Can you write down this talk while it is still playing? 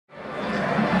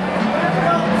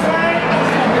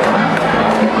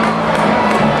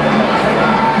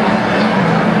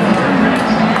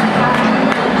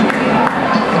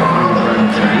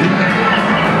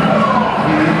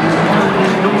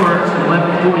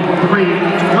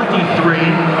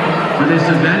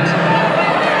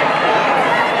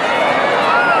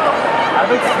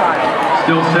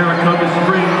Still Saratoga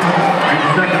Springs in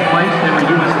second place. They were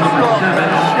US number 7.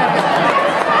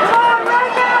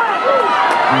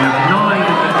 We have 9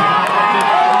 in the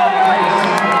 15th race.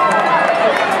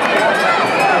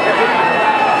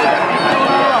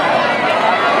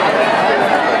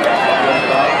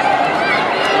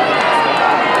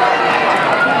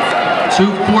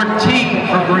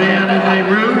 .214 for Brianna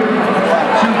Nehru.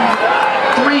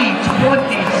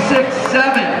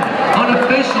 3:26.7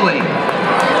 unofficially.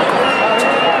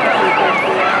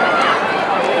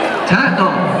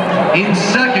 Tatnall in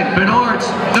second, Bernard's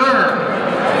third.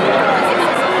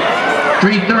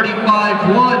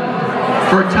 3:35.1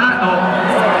 for Tatnall.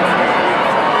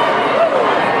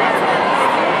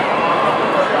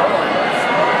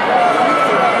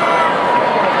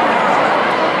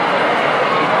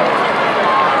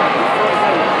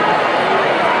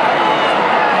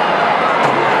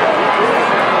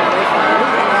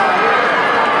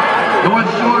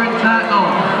 North Shore and Tatnall,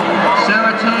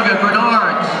 Saratoga,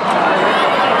 Bernard's.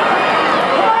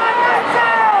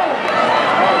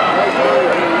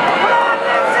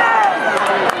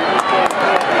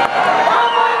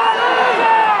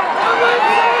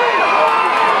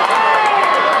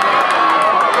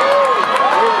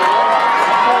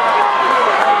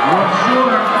 North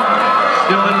Shore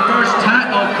still in first,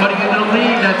 Tatnall cutting into the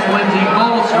lead. That's Lindsay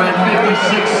Bolts, ran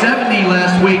 56.70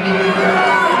 last week.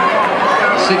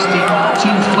 62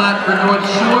 flat for North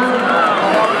Shore,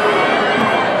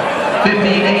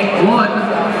 58.1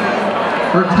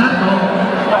 for Tatnall.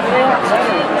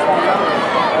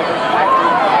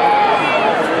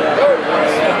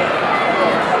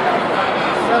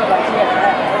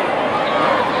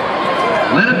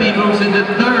 Lenape moves into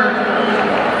third.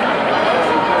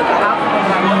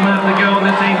 1 lap to go in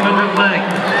this 800 leg.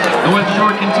 North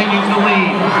Shore continues to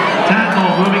lead.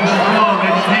 Tatnall moving strong.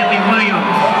 It's Haley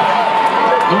Williams.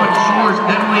 North Shore's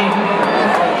Denley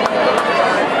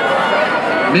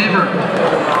Miver,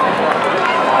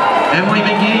 Emily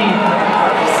McGee,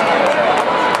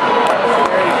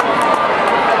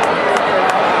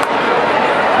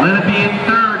 Lenape in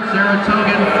third,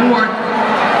 Saratoga in fourth.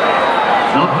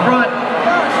 Up front,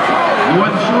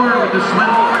 North Shore with the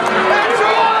slim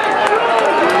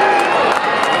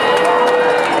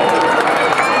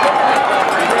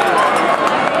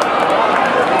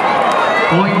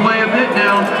pulling away a bit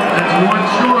now. That's North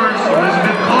Shore's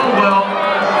Elizabeth Caldwell.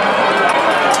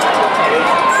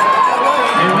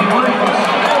 Haley Williams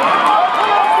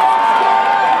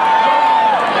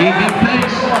keeping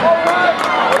pace.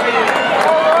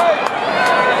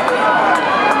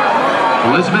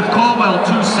 Elizabeth Caldwell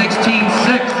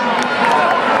 2:16.6.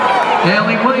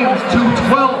 Haley Williams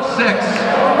 2:12.6.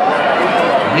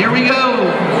 Here we go.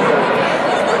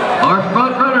 Our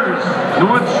front runners,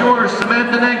 North Shore,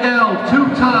 Samantha Nagel,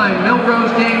 2-time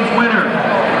Milrose Games winner.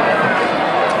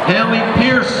 Haley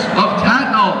Pierce of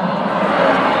Tatnall,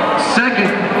 second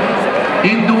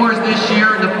indoors this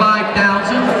year in the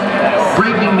 5,000,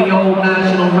 breaking the old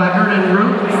national record en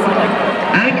route,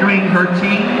 anchoring her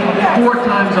team 4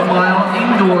 times a mile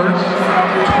indoors,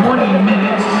 20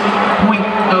 minutes,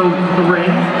 .03.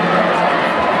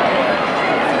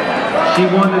 She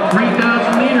won the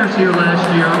 3,000 meters here last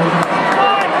year.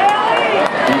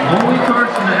 The only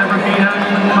person to ever beat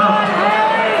Ashland Cup.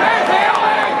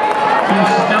 2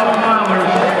 stellar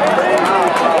milers.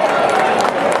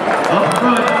 Up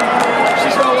front.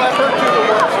 She's going to let her do the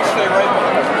work. She'll stay right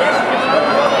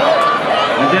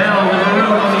And down the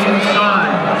maroon on the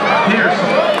inside. Pierce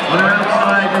on her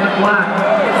outside in the black.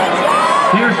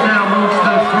 Pierce now moves to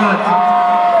the front.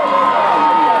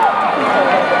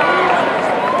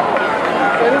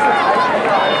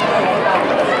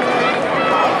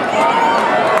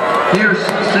 Pierce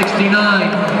 69,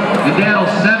 Goodell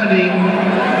 70.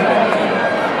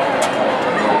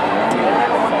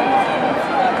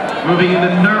 Moving into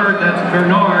third, that's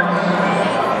Bernard.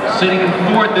 Sitting in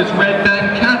fourth is Red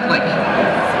Bank Catholic.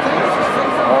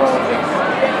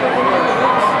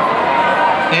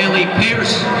 Haley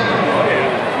Pierce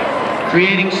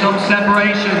creating some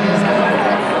separation.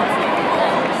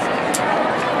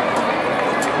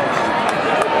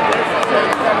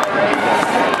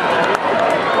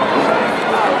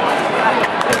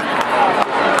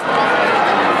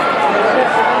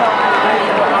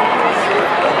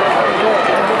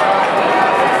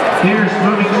 Pierce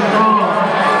moving strong.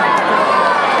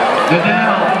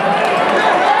 Goodell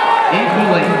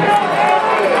equally.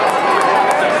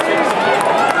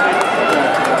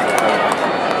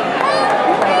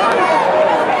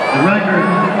 The record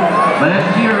last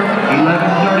year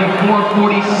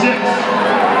 11:34.46.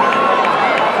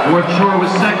 North Shore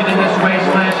was second in this race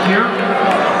last year.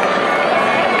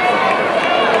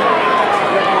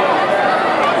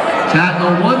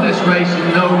 Tatnall won this race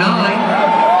in 09.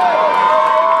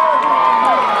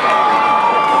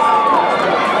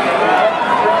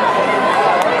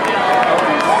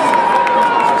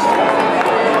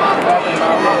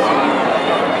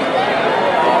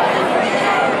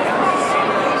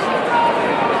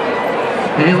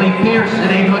 Haley Pierce at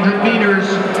 800 meters,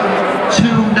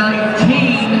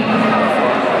 2:19.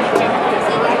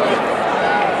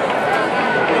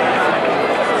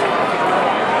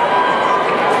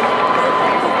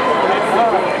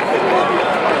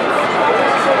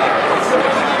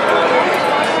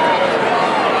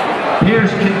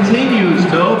 Pierce continues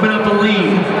to open up a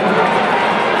lead.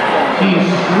 She's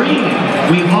streaming.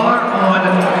 We are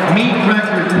on meet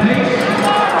record pace.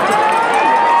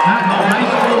 Tatnall High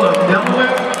School of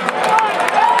Delaware.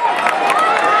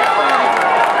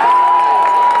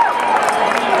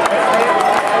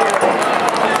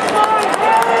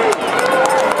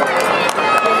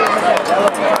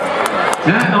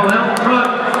 Tatnall out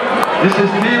front. This is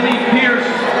Penn